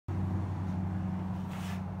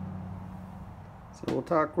So we'll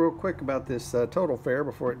talk real quick about this TotalFair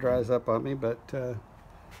before it dries up on me. But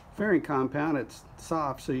fairing compound, it's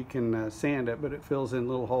soft so you can sand it, but it fills in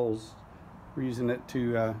little holes. We're using it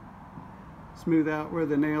to smooth out where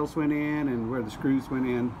the nails went in and where the screws went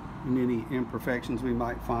in, and any imperfections we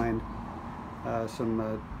might find.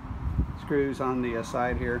 Some screws on the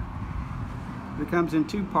side here. It comes in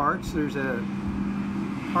two parts. There's a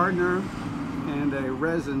hardener and a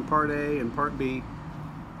resin, part A and part B.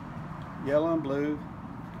 Yellow and blue.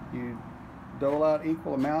 You dole out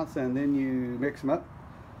equal amounts and then you mix them up,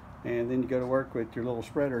 and then you go to work with your little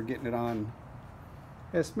spreader getting it on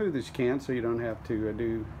as smooth as you can so you don't have to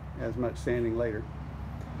do as much sanding later.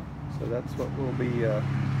 So that's what we'll be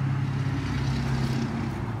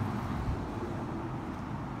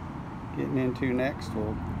getting into next.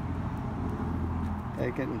 We'll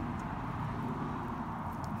take it and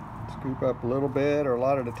scoop up a little bit or a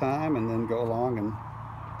lot at a time, and then go along and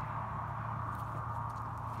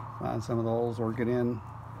find some of the holes, work it in,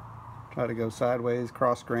 try to go sideways,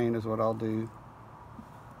 cross grain is what I'll do,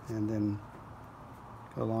 and then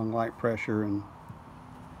go along light pressure and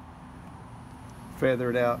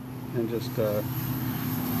feather it out, and just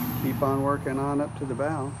keep on working on up to the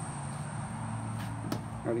bow.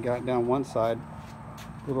 Already got down one side.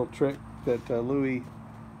 Little trick that Louis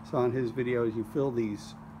saw in his videos, you fill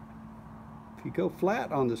these, if you go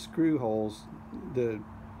flat on the screw holes, the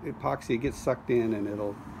epoxy gets sucked in and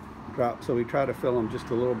it'll drop. So we try to fill them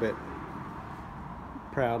just a little bit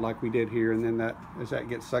proud like we did here, and then that, as that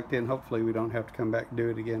gets sucked in, hopefully we don't have to come back and do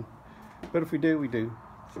it again. But if we do, we do.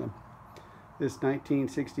 So this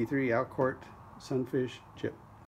 1963 Alcort Sunfish chip.